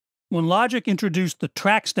When Logic introduced the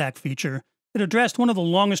track stack feature, it addressed one of the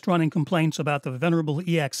longest running complaints about the venerable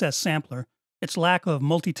EXS sampler, its lack of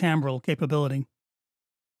multi-timbral capability.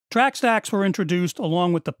 Track stacks were introduced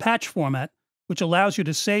along with the patch format, which allows you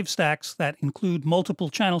to save stacks that include multiple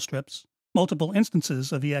channel strips, multiple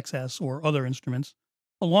instances of EXS or other instruments,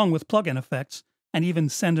 along with plugin effects, and even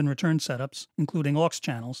send and return setups, including aux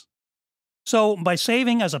channels. So, by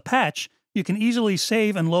saving as a patch, you can easily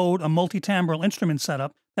save and load a multi-timbral instrument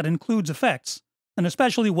setup that includes effects, an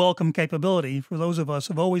especially welcome capability for those of us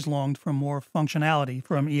who have always longed for more functionality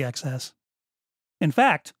from EXS. In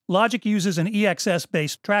fact, Logic uses an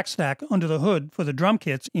EXS-based track stack under the hood for the drum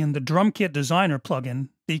kits in the Drum Kit Designer plugin,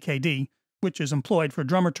 DKD, which is employed for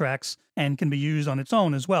drummer tracks and can be used on its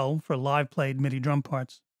own as well for live-played MIDI drum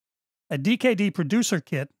parts. A DKD producer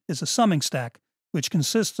kit is a summing stack, which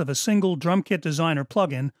consists of a single Drum Kit Designer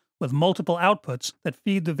plugin with multiple outputs that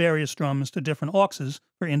feed the various drums to different auxes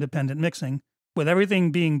for independent mixing, with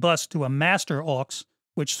everything being bused to a master aux,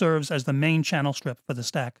 which serves as the main channel strip for the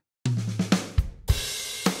stack.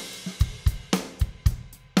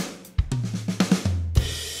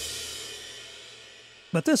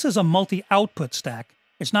 But this is a multi-output stack.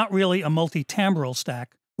 It's not really a multi-timbral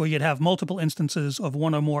stack, where you'd have multiple instances of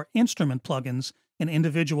one or more instrument plugins in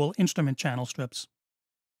individual instrument channel strips.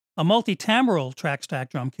 A multi-timbral track stack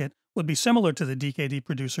drum kit would be similar to the DKD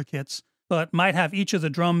producer kits, but might have each of the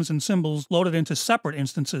drums and cymbals loaded into separate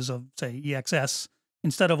instances of, say, EXS,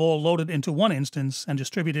 instead of all loaded into one instance and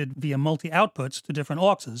distributed via multi-outputs to different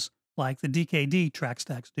auxes, like the DKD track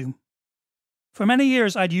stacks do. For many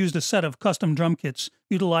years, I'd used a set of custom drum kits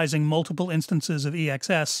utilizing multiple instances of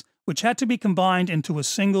EXS, which had to be combined into a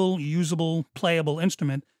single, usable, playable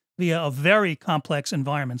instrument via a very complex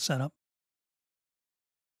environment setup.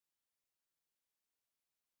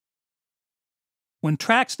 When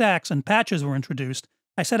track stacks and patches were introduced,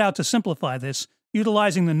 I set out to simplify this,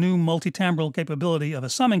 utilizing the new multi-timbral capability of a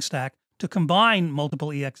summing stack to combine multiple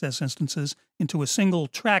EXS instances into a single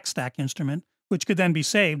track stack instrument, which could then be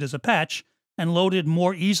saved as a patch and loaded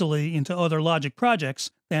more easily into other Logic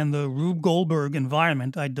projects than the Rube Goldberg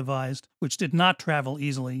environment I'd devised, which did not travel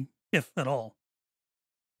easily, if at all.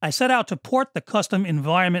 I set out to port the custom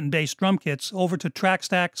environment-based drum kits over to track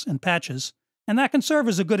stacks and patches, and that can serve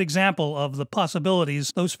as a good example of the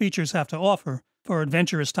possibilities those features have to offer for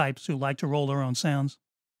adventurous types who like to roll their own sounds.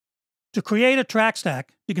 To create a track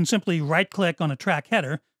stack, you can simply right-click on a track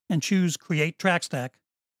header and choose Create Track Stack.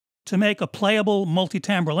 To make a playable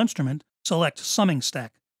multi-timbral instrument, select Summing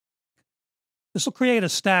Stack. This will create a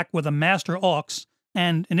stack with a master aux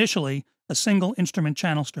and, initially, a single instrument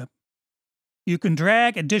channel strip. You can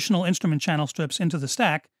drag additional instrument channel strips into the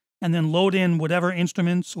stack and then load in whatever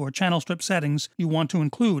instruments or channel strip settings you want to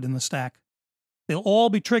include in the stack. They'll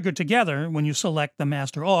all be triggered together when you select the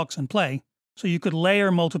master aux and play, so you could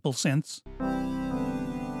layer multiple synths,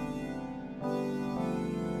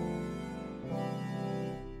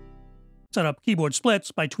 set up keyboard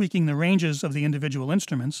splits by tweaking the ranges of the individual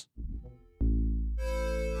instruments,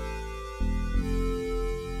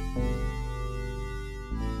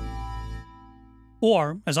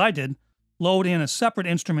 or, as I did, load in a separate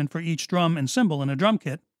instrument for each drum and cymbal in a drum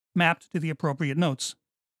kit, mapped to the appropriate notes.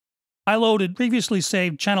 I loaded previously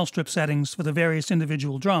saved channel strip settings for the various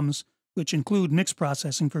individual drums, which include mix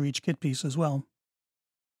processing for each kit piece as well.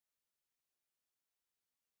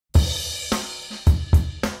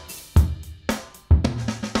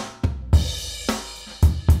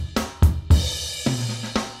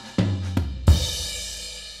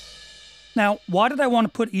 Now, why did I want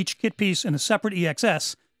to put each kit piece in a separate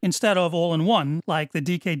EXS instead of all in one, like the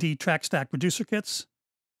DKD track stack producer kits?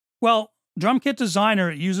 Well, Drum Kit Designer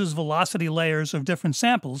uses velocity layers of different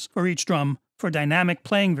samples for each drum for dynamic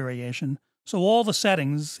playing variation, so all the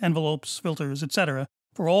settings, envelopes, filters, etc.,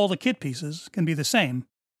 for all the kit pieces can be the same.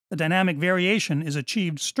 The dynamic variation is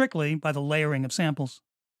achieved strictly by the layering of samples.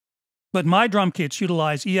 But my drum kits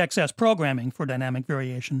utilize EXS programming for dynamic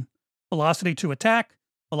variation: velocity to attack,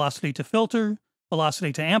 velocity to filter,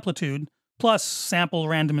 velocity to amplitude, plus sample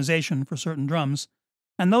randomization for certain drums,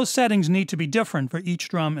 and those settings need to be different for each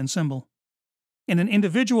drum and cymbal. In an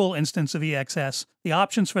individual instance of EXS, the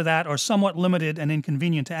options for that are somewhat limited and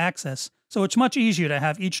inconvenient to access, so it's much easier to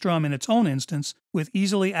have each drum in its own instance with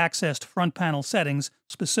easily accessed front panel settings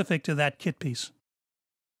specific to that kit piece.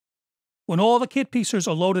 When all the kit pieces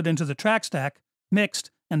are loaded into the track stack, mixed,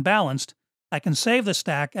 and balanced, I can save the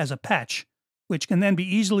stack as a patch, which can then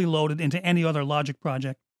be easily loaded into any other Logic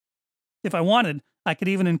project. If I wanted, I could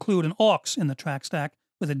even include an aux in the track stack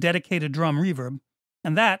with a dedicated drum reverb,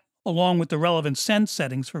 and that, along with the relevant send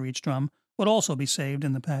settings for each drum, would also be saved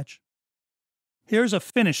in the patch. Here's a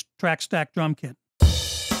finished TrackStack drum kit.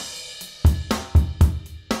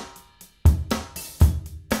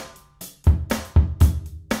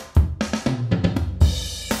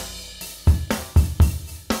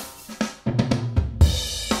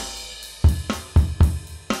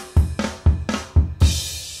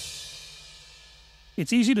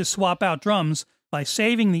 It's easy to swap out drums by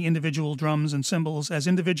saving the individual drums and cymbals as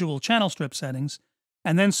individual channel strip settings,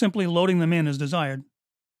 and then simply loading them in as desired.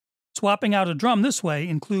 Swapping out a drum this way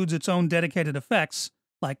includes its own dedicated effects,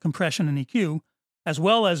 like compression and EQ, as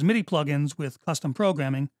well as MIDI plugins with custom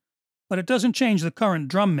programming, but it doesn't change the current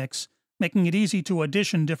drum mix, making it easy to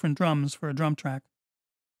audition different drums for a drum track.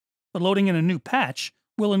 But loading in a new patch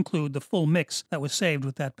will include the full mix that was saved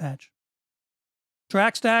with that patch.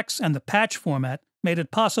 TrackStacks and the patch format made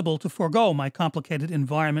it possible to forego my complicated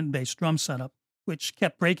environment-based drum setup, which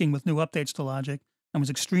kept breaking with new updates to Logic and was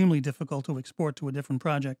extremely difficult to export to a different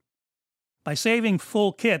project. By saving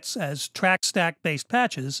full kits as TrackStack-based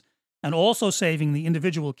patches, and also saving the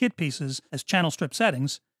individual kit pieces as channel strip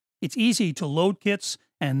settings, it's easy to load kits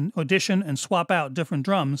and audition and swap out different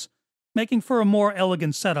drums, making for a more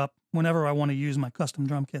elegant setup whenever I want to use my custom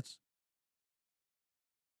drum kits.